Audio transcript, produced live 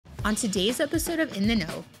On today's episode of In the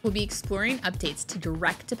Know, we'll be exploring updates to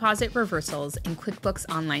direct deposit reversals in QuickBooks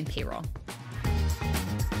Online Payroll.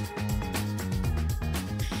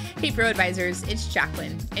 Hey Pro Advisors, it's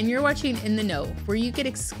Jacqueline, and you're watching In the Know, where you get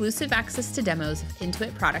exclusive access to demos of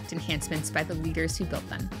Intuit product enhancements by the leaders who built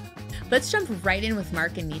them. Let's jump right in with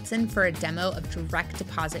Mark and Nitzan for a demo of direct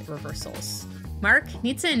deposit reversals. Mark,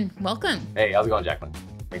 Nitzan, welcome. Hey, how's it going, Jacqueline?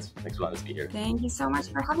 Thanks for letting us be here. Thank you so much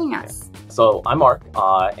for having us. So I'm Mark,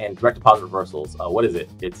 and direct deposit reversals. What is it?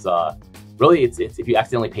 It's really it's if you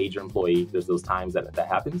accidentally paid your employee. There's those times that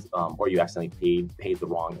happens, or you accidentally paid the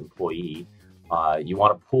wrong employee. You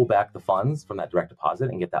want to pull back the funds from that direct deposit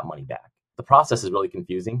and get that money back. The process is really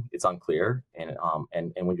confusing. It's unclear, and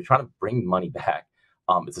when you're trying to bring money back,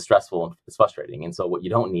 it's stressful and it's frustrating. And so what you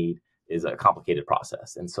don't need is a complicated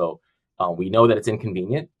process. And so we know that it's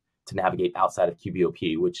inconvenient to navigate outside of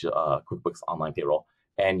QBOP, which QuickBooks Online Payroll,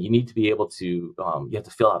 and you need to be able to you have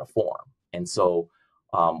to fill out a form. And so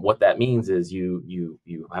what that means is you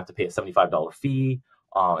have to pay a $75 fee,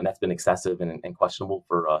 and that's been excessive and questionable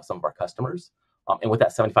for some of our customers. And with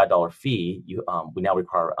that $75 fee, we now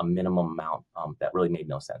require a minimum amount that really made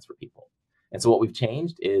no sense for people. And so what we've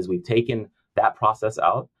changed is we've taken that process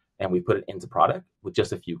out and we put it into product with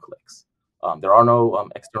just a few clicks. There are no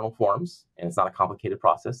external forms, and it's not a complicated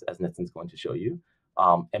process, as Nitzan's going to show you.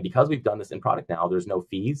 And because we've done this in product now, there's no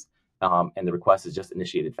fees, and the request is just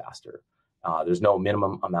initiated faster. There's no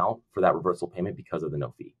minimum amount for that reversal payment because of the no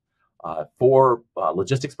fee. For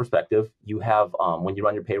logistics perspective, you have, when you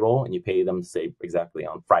run your payroll and you pay them, say, exactly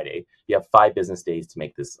on Friday, you have 5 business days to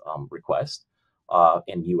make this request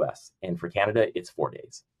in US. And for Canada, it's 4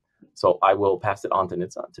 days. So I will pass it on to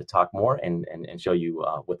Nitzan to talk more and show you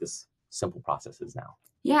what this simple process is now.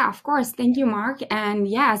 Yeah, of course. Thank you, Mark. And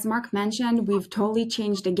yeah, as Mark mentioned, we've totally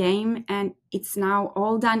changed the game, and it's now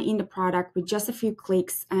all done in the product with just a few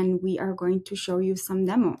clicks, and we are going to show you some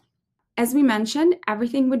demo. As we mentioned,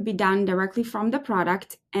 everything would be done directly from the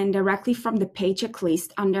product and directly from the paycheck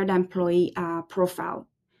list under the employee profile.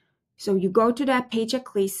 So you go to that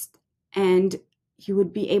paycheck list and you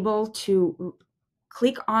would be able to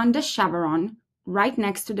click on the chevron right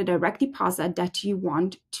next to the direct deposit that you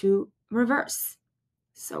want to reverse.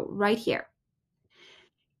 So right here.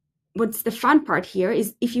 What's the fun part here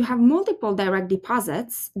is if you have multiple direct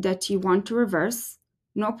deposits that you want to reverse,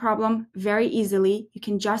 no problem, very easily, you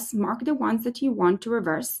can just mark the ones that you want to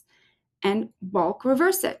reverse and bulk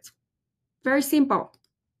reverse it. Very simple.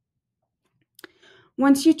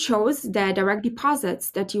 Once you chose the direct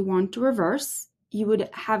deposits that you want to reverse, you would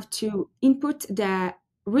have to input the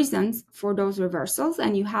reasons for those reversals,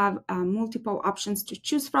 and you have multiple options to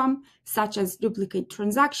choose from, such as duplicate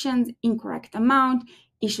transactions, incorrect amount,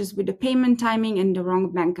 issues with the payment timing, and the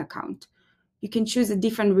wrong bank account. You can choose the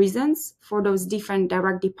different reasons for those different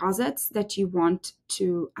direct deposits that you want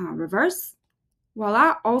to reverse.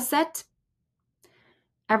 Voila, all set.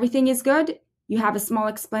 Everything is good. You have a small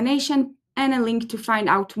explanation and a link to find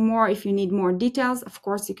out more if you need more details. Of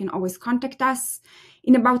course, you can always contact us.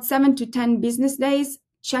 In about 7 to 10 business days,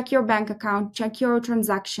 check your bank account, check your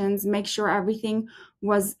transactions, make sure everything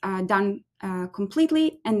was done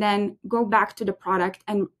completely, and then go back to the product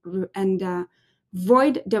and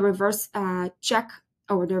void the reverse check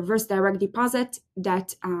or the reverse direct deposit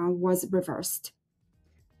that was reversed.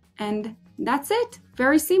 And that's it.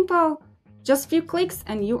 Very simple. Just a few clicks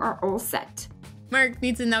and you are all set. Mark,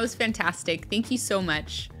 Nitzan, that was fantastic. Thank you so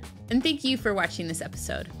much. And thank you for watching this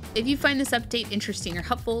episode. If you find this update interesting or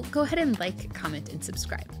helpful, go ahead and like, comment, and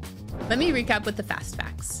subscribe. Let me recap with the fast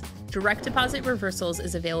facts. Direct deposit reversals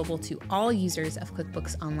is available to all users of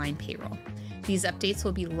QuickBooks Online Payroll. These updates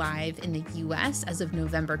will be live in the US as of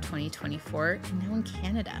November 2024 and now in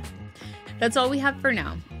Canada. That's all we have for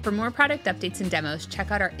now. For more product updates and demos,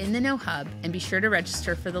 check out our In the Know hub and be sure to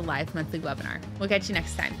register for the live monthly webinar. We'll catch you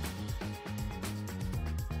next time.